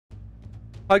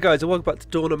Hi guys and welcome back to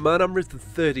Dawn of Man. I'm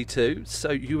Rhythm32.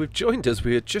 So you have joined us.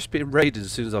 We had just been raided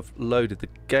as soon as I've loaded the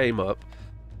game up.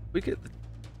 We get the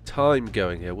time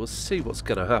going here. We'll see what's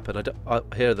going to happen. I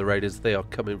hear the raiders. They are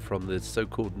coming from the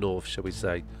so-called north, shall we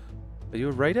say. Are you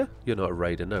a raider? You're not a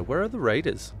raider, no. Where are the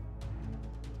raiders?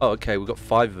 Oh, okay, we've got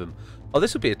 5 of them. Oh,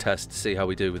 this will be a test to see how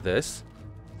we do with this.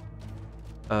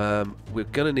 We're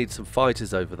going to need some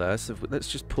fighters over there, so let's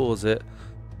just pause it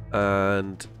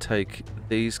and take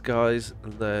these guys,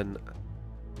 and then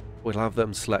we'll have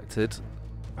them selected.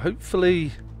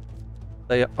 Hopefully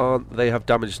they have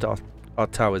damaged our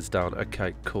towers down.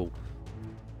 Okay, cool.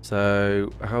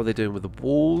 So how are they doing with the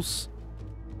walls?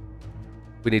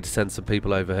 We need to send some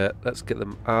people over here. Let's get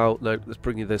them out. No, let's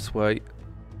bring you this way.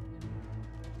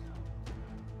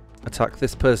 Attack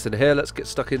this person here. Let's get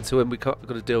stuck into him. We've got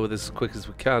to deal with this as quick as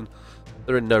we can.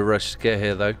 They're in no rush to get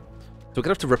here though. So we're going to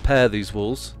have to repair these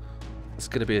walls. It's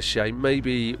going to be a shame.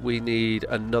 Maybe we need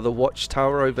another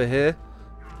watchtower over here.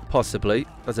 Possibly,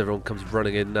 as everyone comes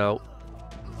running in now.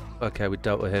 Okay, we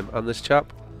dealt with him. And this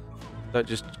chap. Don't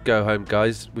just go home,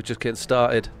 guys. We're just getting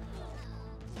started.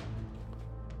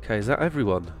 Okay, is that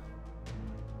everyone?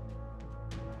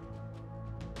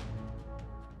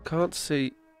 Can't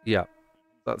see. Yeah,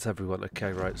 that's everyone.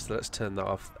 Okay, right. So let's turn that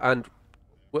off. And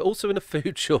we're also in a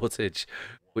food shortage,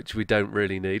 which we don't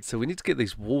really need. So we need to get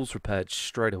these walls repaired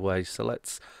straight away. So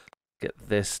let's get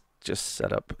this just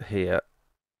set up here.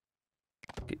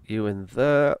 Get you in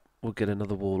there. We'll get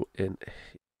another wall in here.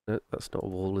 No, that's not a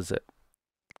wall, is it?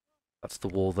 That's the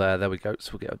wall there. There we go.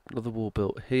 So we'll get another wall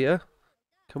built here.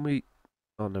 Can we...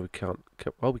 Oh, no, we can't.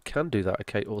 Well, we can do that.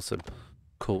 Okay, awesome.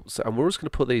 Cool. So, and we're just going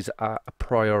to put these at a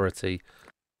priority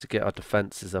to get our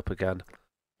defences up again.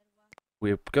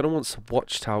 We're going to want some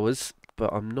watchtowers,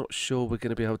 but I'm not sure we're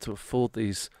going to be able to afford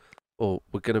these, or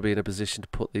we're going to be in a position to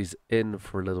put these in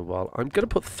for a little while. I'm going to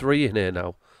put 3 in here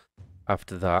now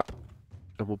after that,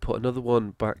 and we'll put another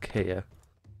one back here,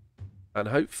 and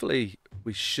hopefully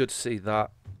we should see that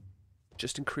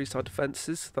just increase our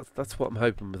defences. That's what I'm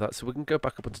hoping with that, so we can go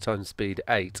back up onto time speed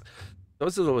 8.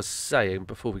 As I was saying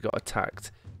before we got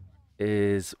attacked,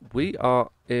 is we are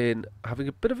having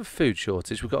a bit of a food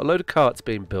shortage. We've got a load of carts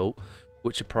being built,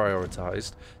 which are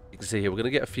prioritised. You can see here we're going to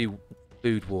get a few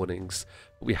food warnings,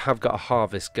 but we have got a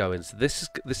harvest going. So this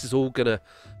is all going to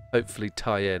hopefully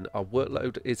tie in. Our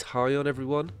workload is high on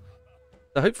everyone.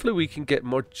 So hopefully we can get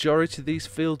majority of these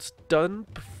fields done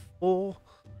before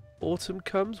autumn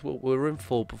comes. Well, we're in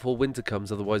fall before winter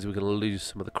comes, otherwise we're going to lose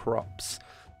some of the crops.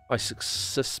 I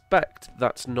suspect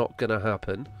that's not going to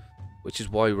happen, which is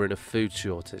why we're in a food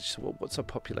shortage. So what's our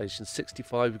population?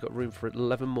 65. We've got room for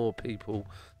 11 more people.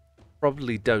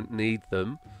 Probably don't need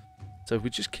them, so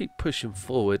we just keep pushing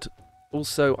forward.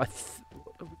 Also,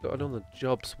 we've got another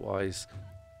jobs wise.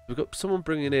 We've got someone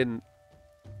bringing in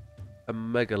a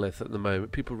megalith at the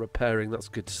moment. People repairing. That's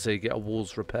good to see. Get our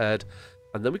walls repaired,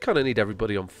 and then we kind of need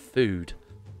everybody on food.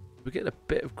 We're getting a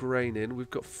bit of grain in.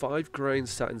 We've got 5 grains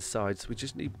sat inside, so we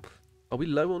just need. Are we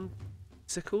low on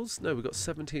sickles? No, we've got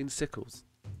 17 sickles.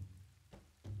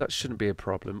 That shouldn't be a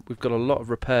problem. We've got a lot of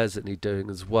repairs that need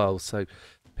doing as well, so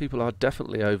people are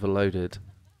definitely overloaded.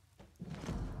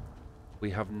 We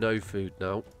have no food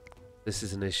now. This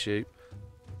is an issue.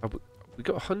 We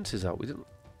got hunters out. We didn't.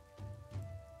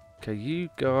 Okay, you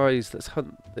guys, let's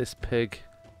hunt this pig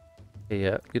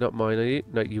here. You're not mine, are you?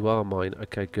 No, you are mine.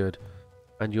 Okay, good.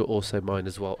 And you're also mine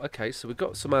as well. Okay, so we've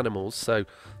got some animals. So,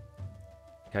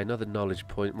 okay, another knowledge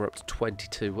point. We're up to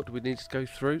 22. What do we need to go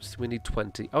through? So we need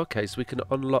 20. Okay, so we can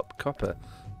unlock copper.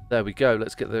 There we go.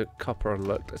 Let's get the copper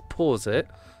unlocked. Let's pause it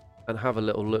and have a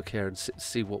little look here and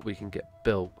see what we can get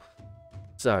built.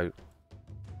 So,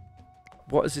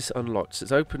 what is this unlocked? So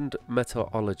it's opened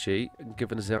metallurgy and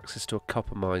given us access to a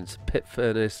copper mines, pit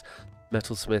furnace,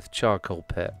 metalsmith, charcoal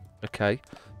pit. Okay,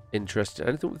 interesting.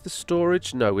 Anything with the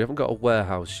storage? No, we haven't got a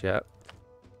warehouse yet.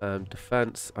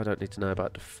 Defense. I don't need to know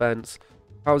about defense.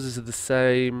 Houses are the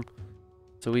same.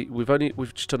 So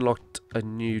we've just unlocked a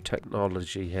new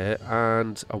technology here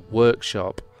and a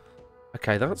workshop.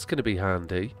 Okay, that's going to be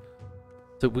handy.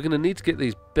 So we're going to need to get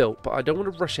these built, but I don't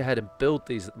want to rush ahead and build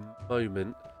these at the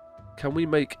moment. Can we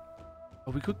make...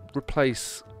 Oh, we could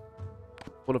replace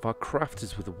one of our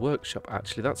crafters with a workshop,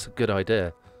 actually. That's a good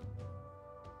idea.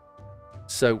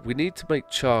 So we need to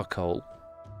make charcoal.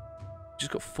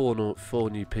 Just got four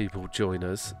new people join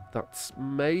us. That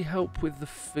may help with the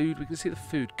food. We can see the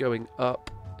food going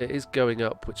up. It is going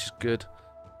up, which is good.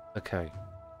 Okay.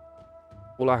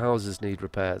 All our houses need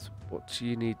repairs. What do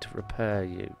you need to repair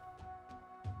you?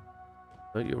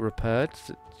 No, you're repaired.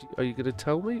 Are you going to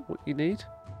tell me what you need?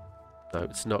 No,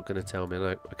 it's not going to tell me.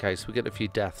 No. Okay, so we're getting a few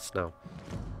deaths now.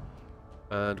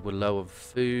 And we're low on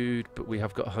food, but we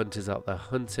have got hunters out there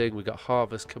hunting. We've got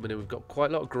harvest coming in. We've got quite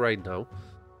a lot of grain now.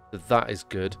 So that is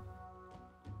good.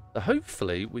 So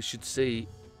hopefully we should see...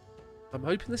 I'm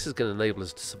hoping this is going to enable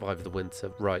us to survive the winter.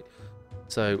 Right.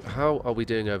 So how are we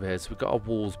doing over here? So we've got our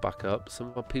walls back up. Some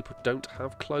of our people don't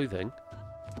have clothing.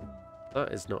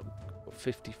 That is not...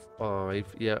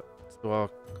 55. Yeah. So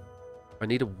I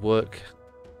need a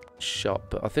workshop.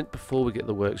 But I think before we get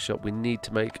the workshop, we need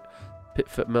to make...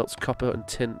 Pitfoot melts copper and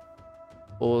tin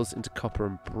ores into copper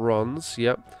and bronze.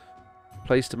 Yep.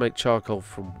 Place to make charcoal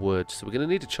from wood. So we're going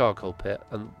to need a charcoal pit.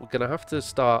 And we're going to have to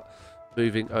start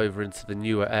moving over into the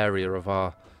newer area of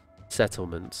our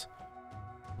settlement.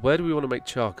 Where do we want to make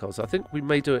charcoal? So I think we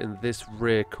may do it in this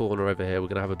rear corner over here. We're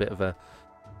going to have a bit of a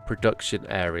production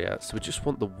area. So we just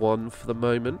want the one for the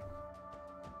moment.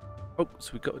 Oh,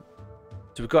 so we've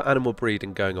got animal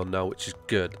breeding going on now, which is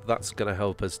good. That's going to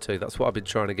help us too. That's what I've been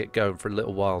trying to get going for a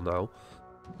little while now.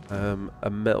 A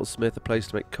metalsmith, a place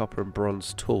to make copper and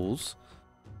bronze tools.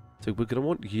 So we're going to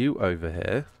want you over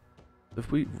here.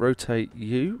 If we rotate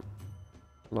you,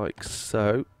 like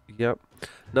so. Yep.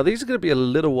 Now these are going to be a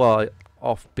little while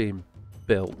off being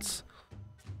built.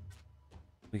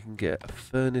 We can get a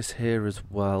furnace here as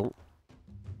well.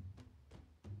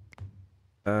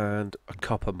 And a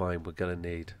copper mine we're going to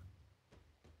need.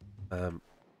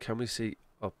 Can we see...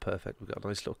 Oh, perfect. We've got a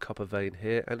nice little copper vein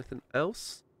here. Anything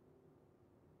else?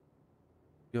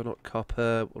 You're not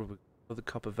copper. What have we... Another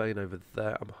copper vein over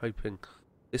there. I'm hoping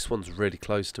this one's really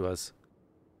close to us.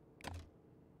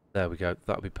 There we go.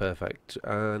 That'll be perfect.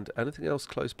 And anything else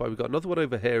close by? We've got another one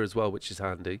over here as well, which is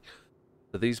handy.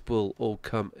 So these will all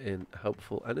come in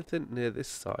helpful. Anything near this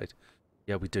side?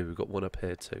 Yeah, we do. We've got one up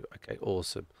here too. Okay,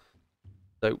 awesome.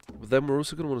 So then we're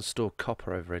also going to want to store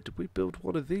copper over here. Did we build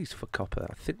one of these for copper?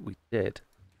 I think we did.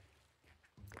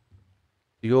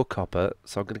 Your copper.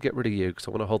 So I'm going to get rid of you because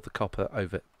I want to hold the copper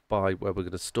over by where we're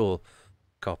going to store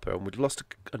copper. And we've lost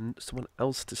someone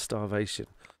else to starvation.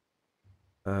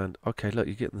 And okay, look,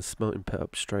 you're getting the smelting pit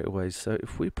up straight away. So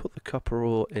if we put the copper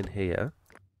ore in here,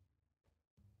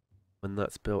 when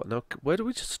that's built. Now, where do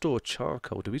we just store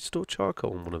charcoal? Do we store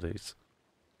charcoal on one of these?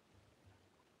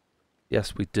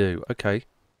 Yes, we do. Okay.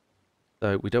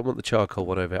 So we don't want the charcoal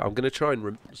one over here. I'm going to try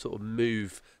and sort of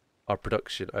move our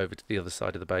production over to the other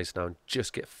side of the base now and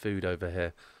just get food over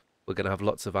here. We're going to have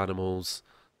lots of animals.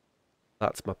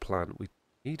 That's my plan. We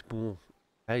need more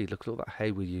hay. Look at all that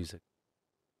hay we're using.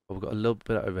 Well, we've got a little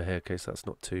bit over here. Okay, so that's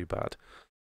not too bad.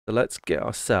 So let's get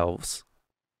ourselves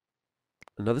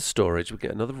another storage. We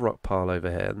get another rock pile over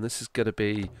here. And this is going to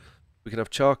be... We can have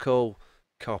charcoal,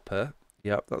 copper...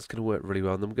 Yep, that's going to work really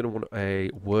well. And then we're going to want a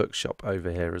workshop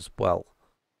over here as well.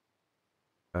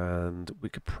 And we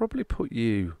could probably put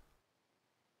you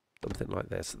something like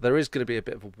this. There is going to be a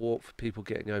bit of a walk for people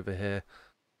getting over here,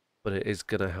 but it is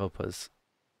going to help us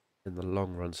in the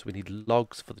long run. So we need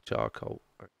logs for the charcoal.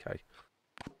 Okay.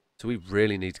 So we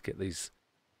really need to get these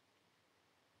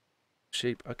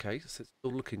sheep. Okay, so it's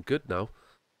all looking good now.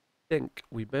 I think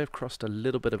we may have crossed a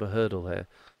little bit of a hurdle here.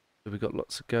 So we've got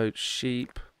lots of goats,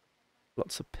 sheep.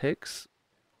 Lots of pigs.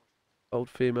 Old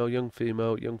female, young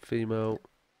female, young female.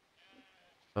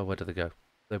 Oh, where do they go?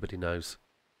 Nobody knows.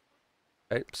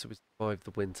 Okay, so we survived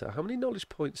the winter. How many knowledge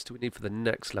points do we need for the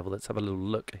next level? Let's have a little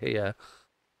look here.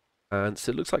 And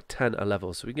so it looks like 10 a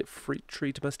level. So we can get fruit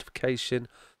tree domestication,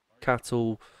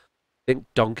 cattle. I think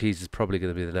donkeys is probably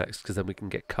going to be the next because then we can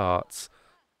get carts.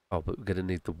 Oh, but we're going to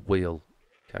need the wheel.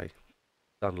 Okay.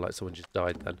 Sounded like someone just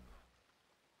died then.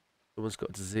 Someone's got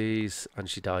a disease, and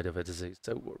she died of a disease.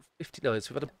 So we're 59,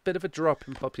 so we've had a bit of a drop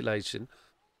in population.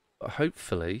 But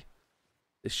hopefully,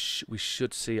 we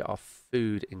should see our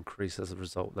food increase as a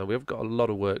result. Now, we have got a lot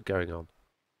of work going on.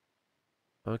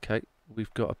 Okay,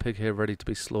 we've got a pig here ready to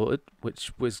be slaughtered,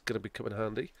 which was going to be coming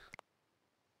handy.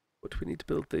 What do we need to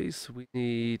build these? We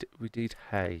need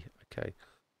hay. Okay.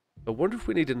 I wonder if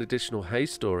we need an additional hay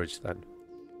storage then.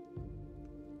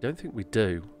 I don't think we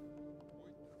do.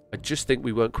 I just think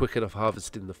we weren't quick enough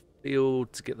harvesting the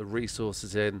field to get the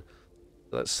resources in.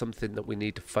 That's something that we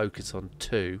need to focus on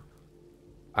too.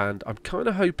 And I'm kind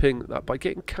of hoping that by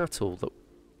getting cattle, that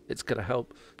it's going to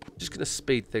help. Just going to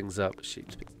speed things up.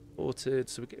 Sheep's being supported,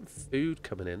 so we're getting food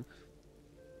coming in.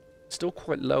 Still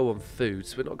quite low on food,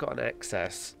 so we've not got an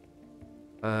excess.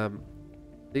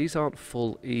 These aren't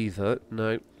full either.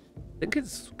 No. I think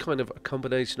it's kind of a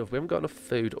combination of we haven't got enough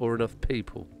food or enough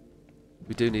people.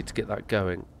 We do need to get that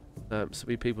going. So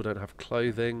many people don't have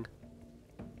clothing.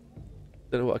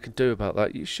 Don't know what I can do about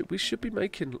that. We should be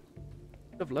making...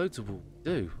 We have loads of wool.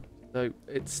 We do. So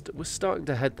we're starting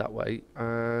to head that way.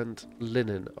 And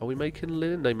linen. Are we making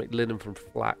linen? They make linen from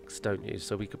flax, don't you?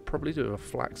 So we could probably do a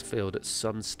flax field at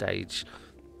some stage.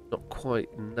 Not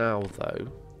quite now,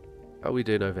 though. How are we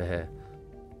doing over here?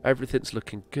 Everything's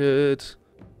looking good.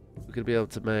 We're going to be able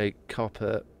to make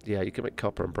copper. Yeah, you can make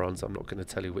copper and bronze. I'm not going to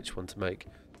tell you which one to make.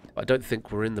 I don't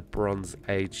think we're in the Bronze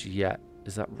Age yet.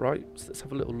 Is that right? So let's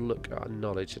have a little look at our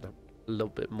knowledge and a little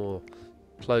bit more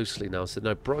closely now. So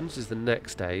no, bronze is the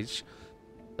next stage.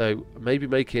 So maybe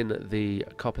making the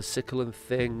copper sickle and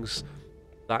things,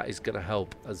 that is going to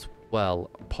help as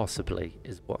well, possibly,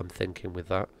 is what I'm thinking with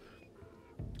that.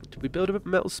 Did we build a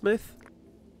metalsmith?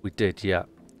 We did, yeah.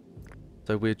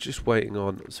 So we're just waiting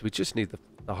on, so we just need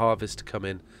the harvest to come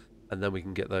in, and then we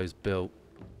can get those built.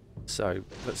 So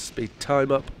let's speed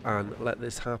time up and let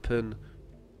this happen.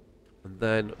 And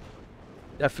then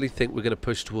definitely think we're going to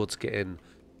push towards getting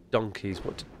donkeys.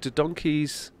 What do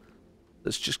donkeys?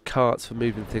 That's just carts for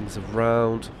moving things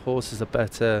around. Horses are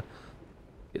better.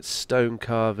 It's stone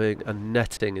carving, and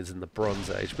netting is in the Bronze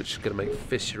Age, which is going to make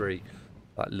fishery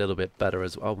a little bit better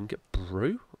as well. Oh, we can get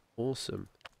brew. Awesome.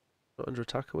 Not under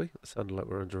attack, are we? It sounded like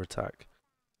we're under attack.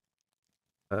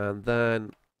 And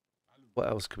then what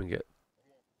else can we get?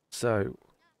 So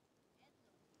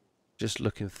just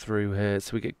looking through here.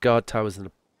 So we get guard towers in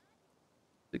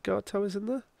the guard towers in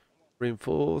there?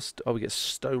 Reinforced. Oh, we get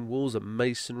stone walls and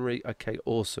masonry. Okay,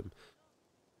 awesome.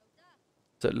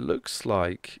 So it looks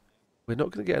like we're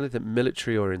not going to get anything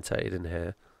military orientated in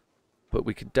here, but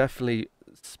we can definitely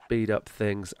speed up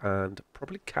things and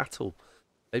probably cattle.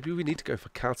 Maybe we need to go for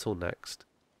cattle next.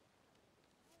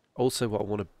 Also, what I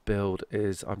want to build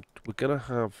is we're going to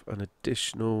have an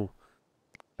additional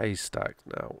haystack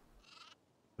now.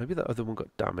 Maybe that other one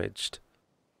got damaged.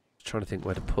 Just trying to think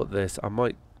where to put this. I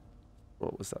might.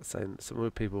 What was that saying? Some other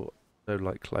people don't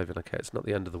like clothing. Okay, it's not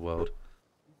the end of the world.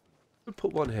 I'm going to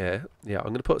put one here. Yeah, I'm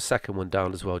going to put a second one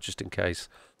down as well, just in case.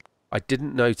 I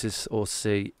didn't notice or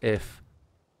see if...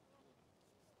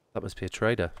 That must be a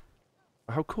trader.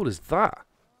 How cool is that?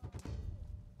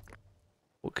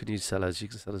 What can you sell us? You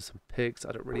can sell us some pigs.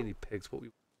 I don't really need pigs. What we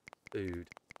want? Food.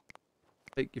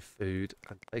 Take your food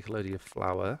and take a load of your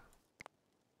flour.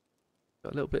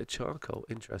 Got a little bit of charcoal.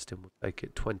 Interesting. We'll take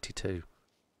it. 22.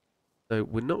 So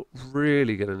we're not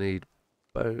really going to need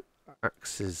bow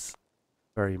axes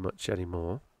very much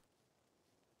anymore.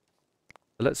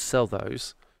 So let's sell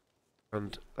those.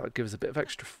 And that'll give us a bit of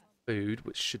extra food,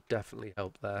 which should definitely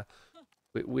help there.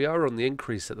 We are on the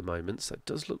increase at the moment, so it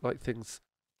does look like things...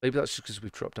 Maybe that's just because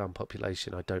we've dropped down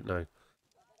population, I don't know. It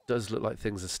does look like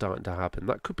things are starting to happen.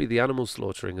 That could be the animal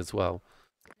slaughtering as well.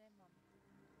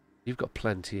 You've got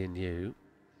plenty in you.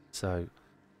 So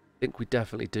I think we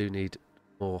definitely do need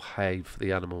more hay for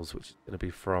the animals, which is going to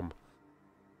be from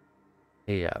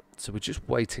here. So we're just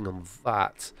waiting on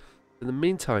that. In the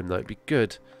meantime, though, it'd be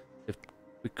good if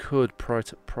we could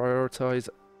prioritize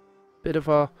a bit of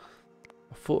our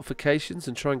fortifications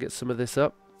and try and get some of this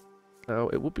up. Now,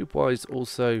 it would be wise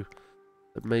also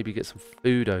to maybe get some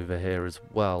food over here as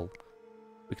well.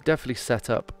 We could definitely set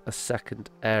up a second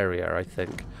area, I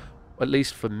think. At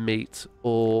least for meat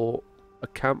or a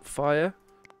campfire.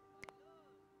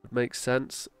 Would make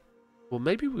sense. Well,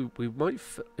 maybe we might...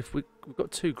 If we've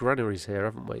got 2 granaries here,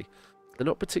 haven't we? They're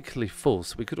not particularly full,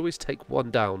 so we could always take one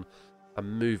down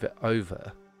and move it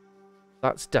over.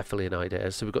 That's definitely an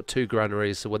idea. So we've got 2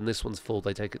 granaries, so when this one's full,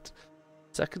 they take it...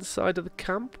 Second side of the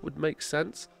camp would make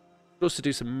sense. We'd also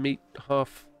do some meat,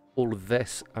 half all of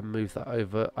this, and move that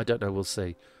over. I don't know, we'll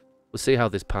see. We'll see how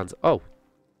this pans. Oh,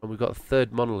 and we've got a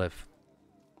 3rd monolith.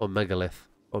 Or megalith.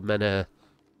 Or menhir.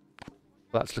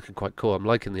 That's looking quite cool. I'm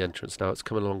liking the entrance now. It's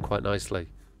coming along quite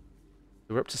nicely.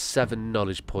 We're up to 7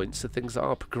 knowledge points, so things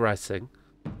are progressing.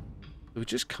 We're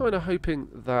just kind of hoping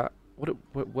that...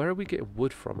 Where are we getting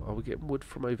wood from? Are we getting wood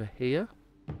from over here?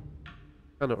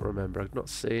 I cannot remember. I'm not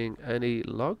seeing any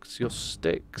logs. Your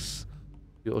sticks.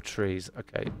 Your trees.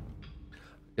 Okay.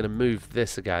 I'm going to move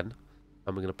this again.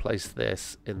 And we're going to place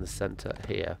this in the center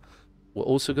here. We're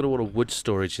also going to want a wood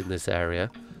storage in this area.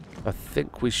 I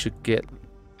think we should get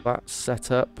that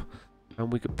set up.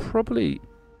 And we could probably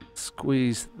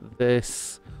squeeze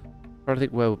this. I'm trying to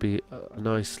think where would be a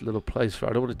nice little place for it.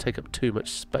 I don't want to take up too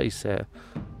much space here.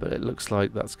 But it looks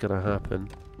like that's going to happen.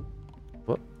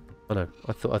 What? Oh no,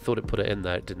 I thought it put it in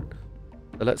there, it didn't.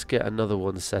 So let's get another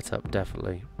one set up,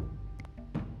 definitely.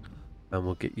 And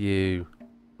we'll get you...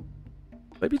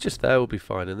 Maybe just there will be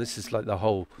fine. And this is like the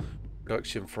whole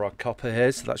production for our copper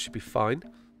here, so that should be fine.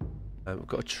 We've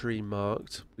got a tree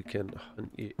marked. We can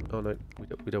hunt you. Oh no,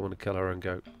 we don't want to kill our own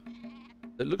goat.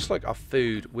 It looks like our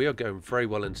food, we are going very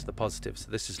well into the positive, so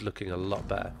this is looking a lot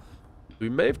better. We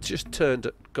may have just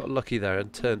got lucky there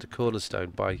and turned a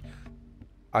cornerstone by...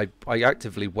 I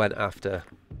actively went after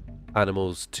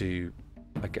animals to,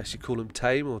 I guess you call them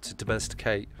tame or to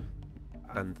domesticate,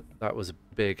 and that was a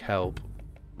big help.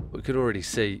 We can already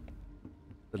see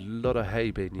a lot of hay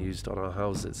being used on our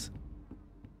houses.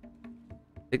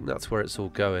 I think that's where it's all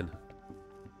going.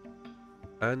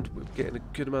 And we're getting a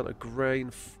good amount of grain,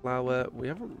 flour. We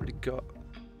haven't really got...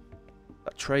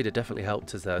 That trader definitely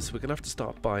helped us there, so we're going to have to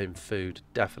start buying food.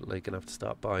 Definitely going to have to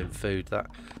start buying food.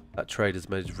 That trader's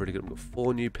made us really good. We've got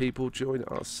 4 new people join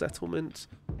our settlement.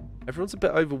 Everyone's a bit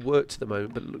overworked at the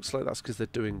moment, but it looks like that's because they're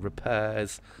doing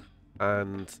repairs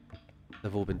and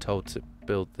they've all been told to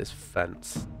build this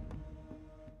fence.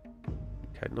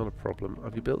 Okay, not a problem.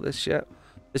 Have you built this yet?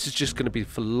 This is just going to be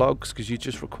for logs because you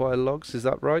just require logs, is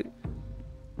that right?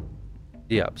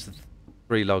 Yeah, so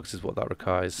 3 logs is what that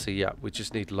requires. So yeah, we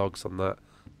just need logs on that.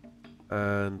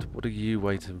 And what are you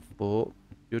waiting for?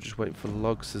 You're just waiting for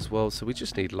logs as well. So we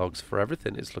just need logs for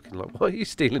everything. It's looking like... Why are you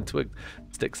stealing twig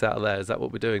sticks out of there? Is that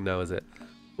what we're doing now, is it?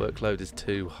 Workload is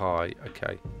too high.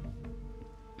 Okay.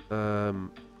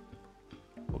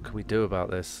 What can we do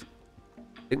about this?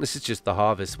 I think this is just the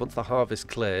harvest. Once the harvest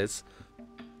clears,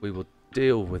 we will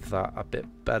deal with that a bit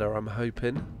better, I'm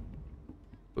hoping.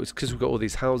 It's because we've got all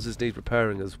these houses need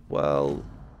repairing as well.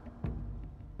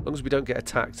 As long as we don't get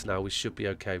attacked now, we should be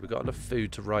okay. We've got enough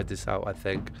food to ride this out, I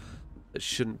think. It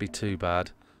shouldn't be too bad.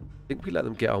 I think we let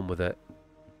them get on with it.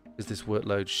 Because this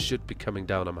workload should be coming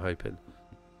down, I'm hoping.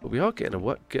 But we are getting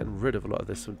rid of a lot of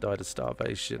this. One died of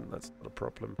starvation. That's not a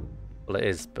problem. Well, it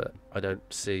is, but I don't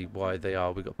see why they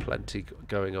are. We've got plenty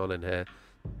going on in here.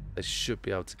 They should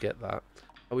be able to get that.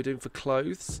 How are we doing for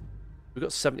clothes? We've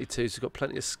got 72, so we've got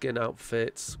plenty of skin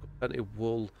outfits, plenty of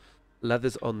wool,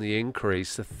 leather's on the increase.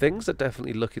 So things are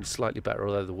definitely looking slightly better,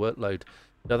 although the workload...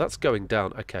 No, that's going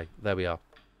down. Okay, there we are.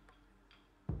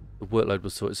 The workload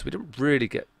was sorted, so we didn't really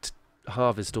get to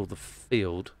harvest all the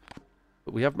field.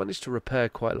 But we have managed to repair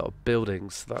quite a lot of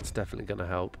buildings, so that's definitely going to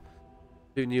help.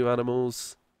 2 new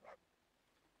animals.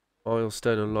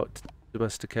 Milestone unlocked,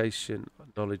 domestication,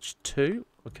 knowledge 2.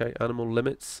 Okay, animal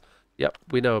limits. Yep,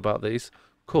 we know about these.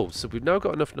 Cool, so we've now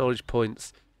got enough knowledge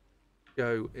points to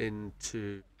go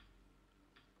into...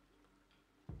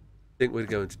 I think we're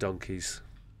going to donkeys.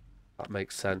 That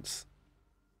makes sense.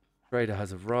 Trader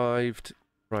has arrived.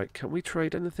 Right, can we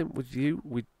trade anything with you?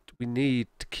 We need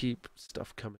to keep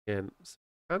stuff coming in. So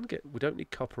we don't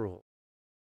need copper ore.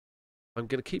 I'm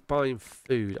going to keep buying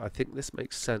food. I think this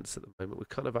makes sense at the moment. We're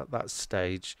kind of at that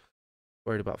stage.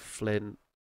 Worried about flint.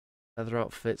 Leather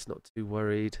outfits, not too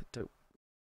worried. Don't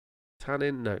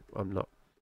tanning? No, I'm not.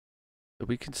 So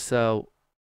we can sell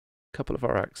a couple of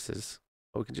our axes.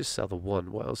 Or we can just sell the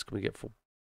one. What else can we get for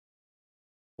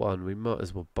 1? We might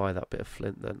as well buy that bit of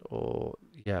flint then. Or,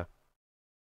 yeah.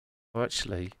 Oh,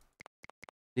 actually,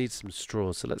 need some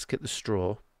straw. So let's get the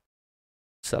straw.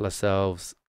 Sell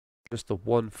ourselves just the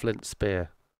 1 flint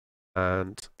spear.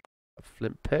 And a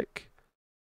flint pick.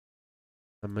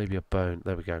 And maybe a bone.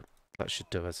 There we go. That should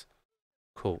do us.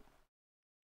 Cool.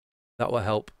 That will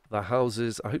help the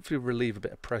houses. Hopefully relieve a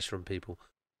bit of pressure on people.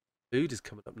 Food is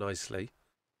coming up nicely.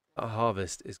 Our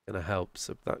harvest is going to help.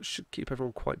 So that should keep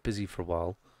everyone quite busy for a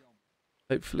while.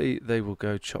 Hopefully they will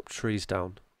go chop trees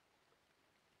down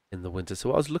in the winter. So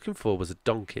what I was looking for was a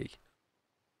donkey.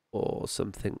 Or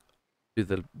something or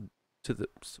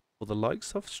the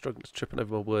likes of. Struggling, tripping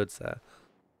over my words there.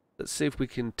 Let's see if we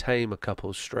can tame a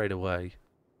couple straight away.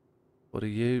 What are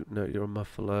you? No, you're a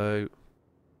muffalo.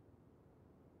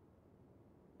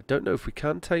 I don't know if we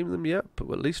can tame them yet, but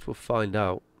at least we'll find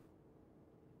out.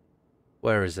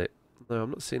 Where is it? No, I'm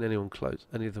not seeing any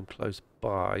of them close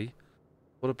by.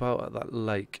 What about at that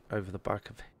lake over the back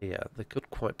of here? They could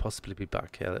quite possibly be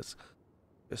back here. Let's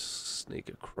just sneak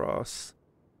across.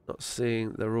 Not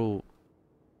seeing. They're all...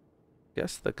 I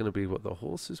guess they're going to be what the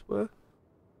horses were.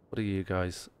 What are you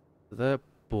guys? They're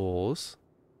boars.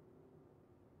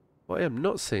 What I am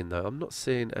not seeing though, I'm not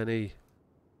seeing any...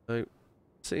 No,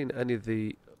 seeing any of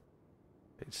the...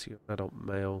 It's your adult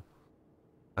male.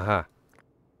 Aha.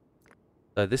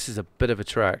 So this is a bit of a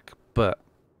track, but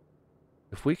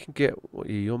if we can get what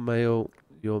you're male,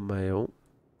 female,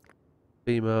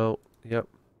 yep.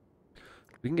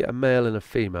 We can get a male and a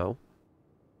female.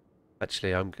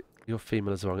 Actually, you're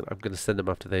female as well. I'm going to send them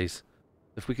after these.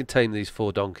 If we can tame these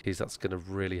 4 donkeys, that's going to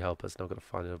really help us. Now I've got to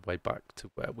find a way back to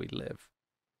where we live.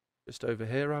 Just over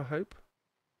here, I hope.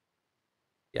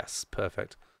 Yes,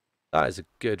 perfect. That is a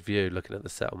good view looking at the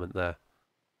settlement there.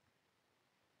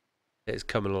 It's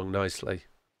coming along nicely.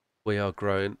 We are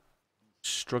growing.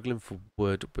 Struggling for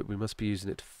wood, but we must be using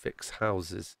it to fix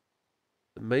houses.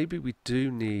 Maybe we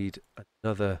do need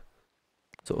another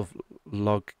sort of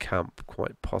log camp,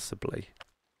 quite possibly.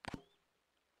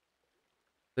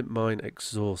 Flint mine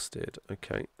exhausted.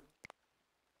 Okay.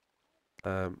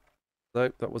 No,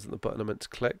 that wasn't the button I meant to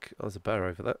click. There's a bear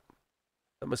over there.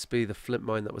 That must be the flint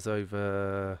mine that was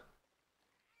over...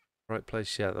 Right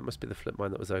place, yeah, that must be the flint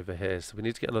mine that was over here. So we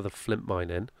need to get another flint mine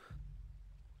in.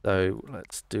 So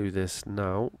let's do this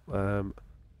now.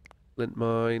 Flint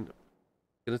mine.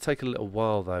 Going to take a little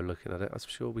while though looking at it. I'm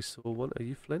sure we saw one. Are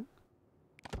you flint?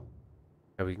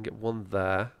 Yeah, we can get one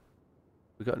there.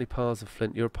 We got any piles of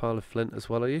flint? You're a pile of flint as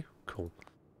well, are you? Cool.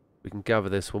 We can gather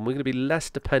this one. We're going to be less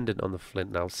dependent on the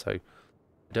flint now, so I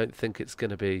don't think it's going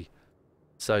to be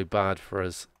so bad for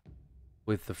us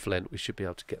with the flint. We should be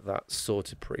able to get that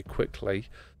sorted pretty quickly.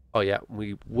 Oh yeah,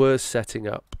 we were setting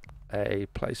up a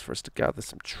place for us to gather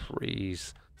some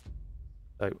trees.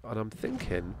 So, and I'm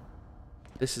thinking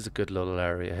this is a good little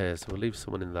area here, so we'll leave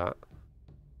someone in that.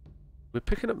 We're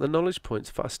picking up the knowledge points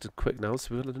fast and quick now,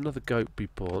 so we've had another goat be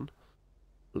born.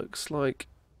 Looks like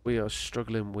we are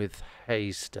struggling with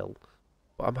hay still.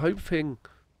 But I'm hoping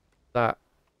that...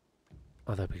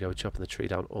 Oh, there we go. We're chopping the tree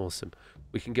down. Awesome.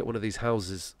 We can get one of these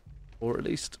houses, or at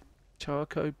least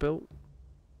charcoal built.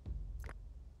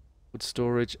 Wood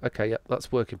storage. Okay, yeah,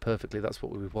 that's working perfectly. That's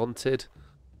what we wanted.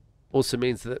 Also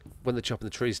means that when they're chopping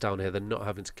the trees down here, they're not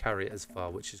having to carry it as far,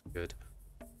 which is good.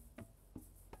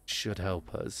 Should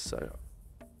help us. So,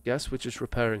 yes, we're just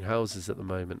repairing houses at the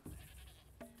moment.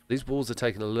 These walls are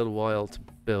taking a little while to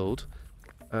build,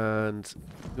 and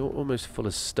you're almost full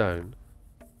of stone.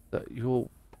 That your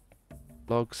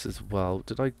logs as well.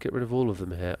 Did I get rid of all of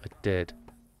them here? I did.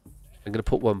 I'm going to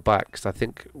put one back because I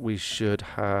think we should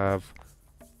have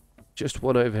just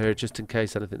one over here just in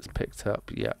case anything's picked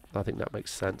up. Yeah, I think that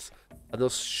makes sense. And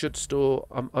those should store...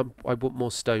 I want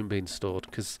more stone being stored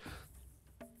because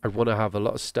I want to have a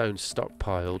lot of stone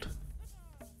stockpiled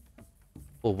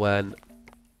for when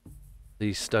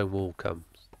the stone wall comes.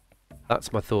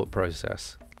 That's my thought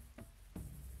process.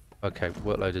 Okay,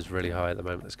 workload is really high at the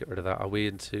moment. Let's get rid of that. Are we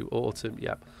into autumn?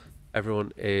 Yep.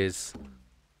 Everyone is...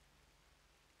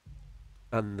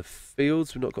 And the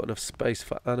fields, we've not got enough space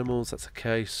for animals. That's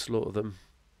okay. Slaughter them.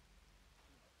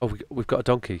 Oh, we've got a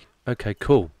donkey. Okay,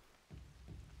 cool.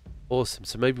 Awesome.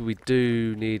 So maybe we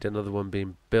do need another one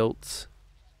being built.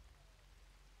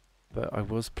 But I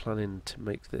was planning to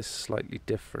make this slightly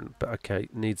different. But okay,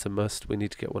 needs a must. We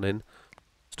need to get one in.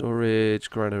 Storage,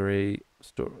 granary,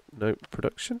 no,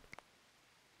 production.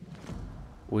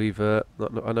 Weaver,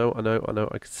 no, I know,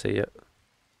 I can see it.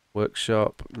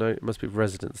 Workshop, no, it must be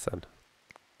residence then.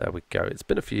 There we go. It's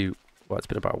been it's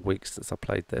been about a week since I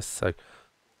played this, so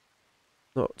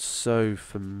not so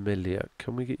familiar.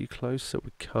 Can we get you closer?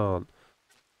 We can't.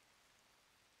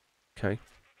 Okay.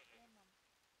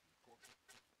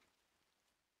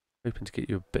 Hoping to get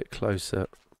you a bit closer.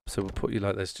 So we'll put you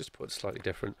like this, just put it slightly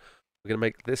different. We're going to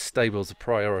make this stable as a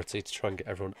priority to try and get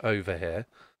everyone over here.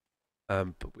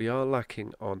 But we are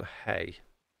lacking on hay.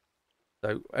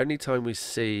 So anytime we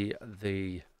see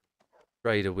the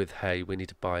trader with hay, we need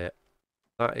to buy it.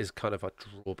 That is kind of our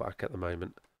drawback at the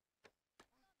moment.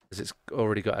 Because it's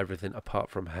already got everything apart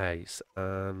from hay.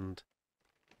 And...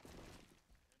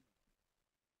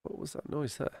 what was that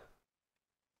noise there?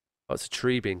 Oh, it's a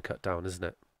tree being cut down, isn't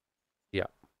it? Yeah.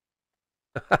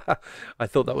 I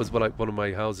thought that was one of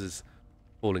my houses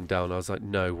falling down. I was like,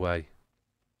 no way.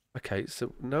 Okay,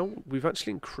 so now we've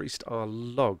actually increased our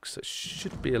logs. It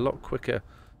should be a lot quicker.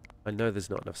 I know there's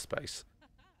not enough space.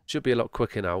 Should be a lot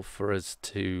quicker now for us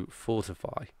to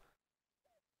fortify.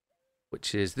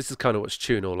 Which is, this is kind of what's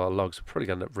chewing all our logs. We're probably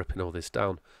going to end up ripping all this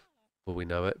down before we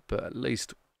know it. But at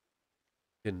least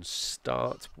we can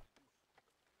start.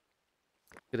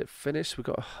 Get it finished. We've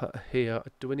got a hut here.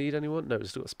 Do we need anyone? No, we've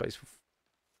still got space for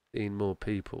 15 more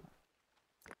people.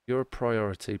 You're a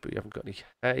priority, but you haven't got any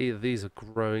hay. These are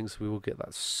growing, so we will get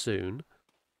that soon.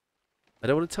 I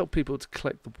don't want to tell people to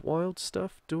collect the wild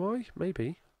stuff, do I?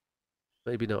 Maybe.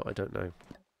 Maybe not, I don't know.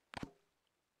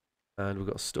 And we've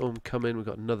got a storm coming. We've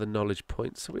got another knowledge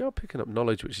point. So we are picking up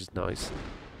knowledge, which is nice.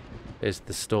 Here's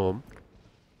the storm.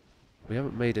 We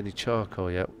haven't made any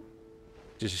charcoal yet,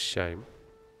 which is a shame.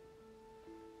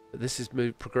 But this is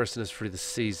progressing us through the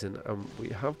season, and we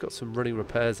have got some running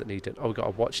repairs that need it. Oh, we've got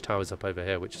our watchtowers up over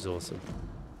here, which is awesome.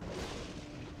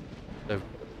 So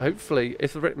hopefully,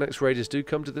 if the next raiders do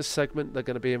come to this segment, they're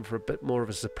going to be in for a bit more of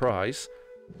a surprise.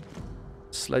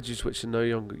 Sledges which are no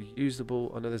longer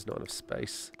usable. I know there's not enough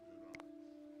space.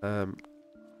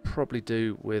 Probably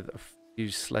do with a few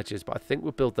sledges, but I think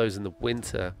we'll build those in the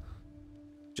winter,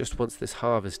 just once this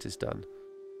harvest is done.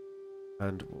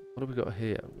 And what have we got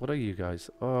here? What are you guys?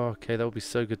 Oh, okay, that would be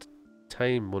so good to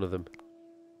tame one of them.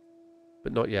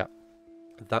 But not yet.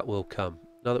 That will come.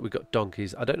 Now that we've got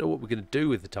donkeys. I don't know what we're going to do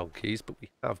with the donkeys, but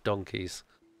we have donkeys.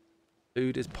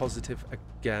 Food is positive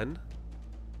again.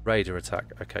 Raider attack.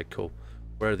 Okay, cool.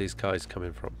 Where are these guys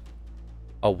coming from?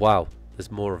 Oh, wow. There's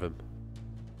more of them.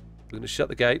 We're going to shut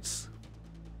the gates.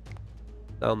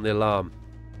 Down the alarm.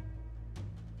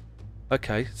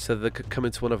 Okay, so they could come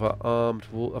into one of our armed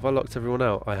wall. Have I locked everyone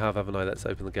out? I have, haven't I? Let's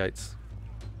open the gates.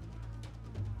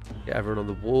 Get everyone on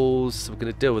the walls. So we're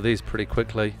going to deal with these pretty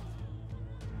quickly.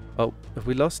 Oh, have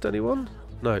we lost anyone?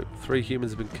 No, 3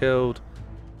 humans have been killed.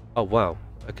 Oh, wow.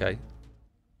 Okay.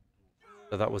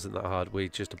 So that wasn't that hard. We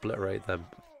just obliterated them.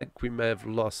 I think we may have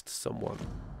lost someone.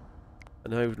 I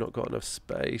know we've not got enough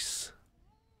space.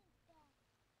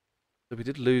 So we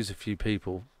did lose a few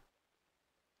people.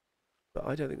 But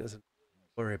I don't think there's a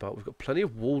worry about. We've got plenty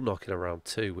of wall knocking around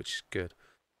too, which is good.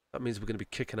 That means we're going to be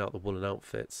kicking out the woolen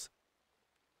outfits.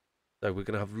 So we're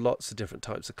going to have lots of different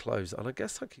types of clothes. And I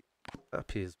guess I keep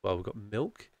happy as well. We've got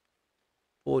milk.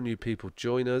 4 new people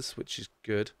join us, which is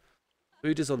good.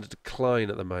 Food is on the decline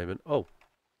at the moment. Oh.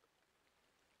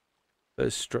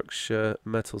 First structure,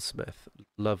 metalsmith.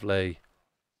 Lovely.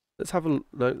 Let's have a...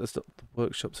 No, that's not the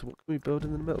workshop. So what can we build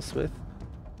in the metalsmith?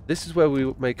 This is where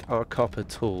we make our copper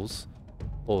tools.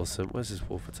 Awesome. Where's his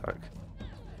wolf attack?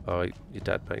 Oh, you're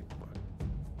dead, mate.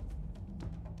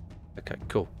 Okay,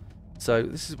 cool. So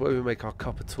this is where we make our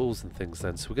copper tools and things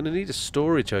then. So we're going to need a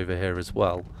storage over here as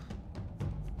well.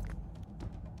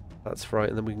 That's right.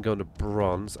 And then we can go into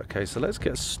bronze. Okay, so let's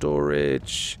get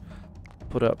storage.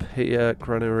 Put up here.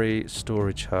 Granary,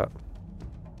 storage hut.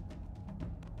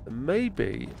 And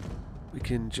maybe we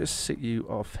can just sit you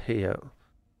off here.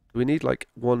 We need like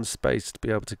 1 space to be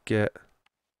able to get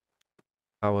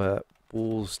our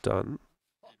walls done.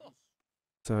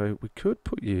 So we could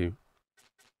put you...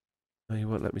 No, you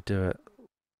won't let me do it.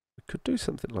 We could do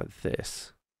something like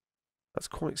this. That's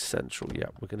quite central. Yeah,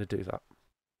 we're going to do that.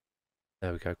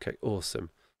 There we go. Okay, awesome.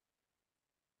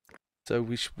 So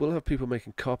we'll have people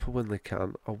making copper when they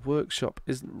can. Our workshop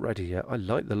isn't ready yet. I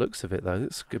like the looks of it though.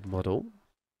 It's a good model.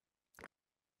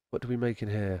 What do we make in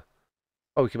here?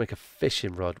 Oh, we can make a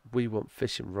fishing rod. We want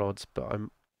fishing rods, but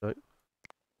no.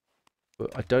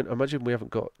 But I don't imagine we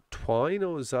haven't got twine,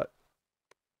 or is that...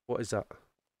 What is that?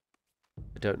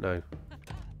 I don't know.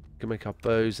 We can make our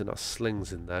bows and our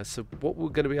slings in there. So what we're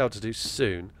going to be able to do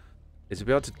soon is we'll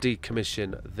be able to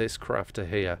decommission this crafter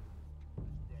here,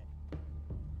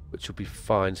 which will be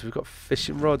fine. So we've got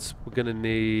fishing rods. We're going to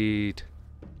need...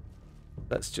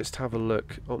 Let's just have a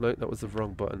look. Oh no, that was the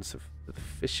wrong button. So the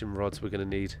fishing rods we're going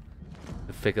to need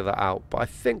to figure that out. But I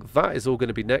think that is all going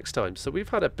to be next time. So we've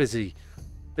had a busy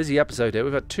episode here.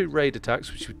 We've had 2 raid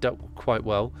attacks, which we've dealt with quite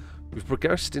well. We've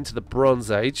progressed into the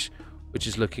Bronze Age, which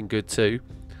is looking good too.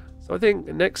 So I think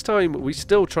next time we're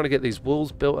still trying to get these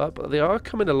walls built up, but they are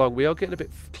coming along. We are getting a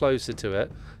bit closer to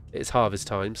it. It's harvest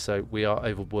time, so we are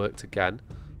overworked again.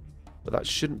 But that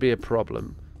shouldn't be a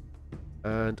problem.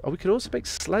 And we can also make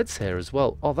sleds here as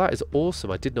well. Oh, that is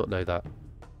awesome. I did not know that.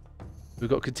 We've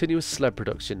got continuous sled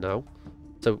production now.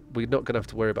 So we're not going to have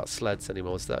to worry about sleds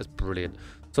anymore. So that is brilliant.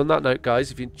 So on that note,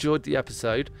 guys, if you enjoyed the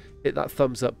episode, hit that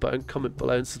thumbs up button, comment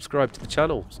below and subscribe to the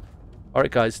channel. Alright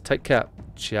guys, take care.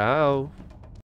 Ciao.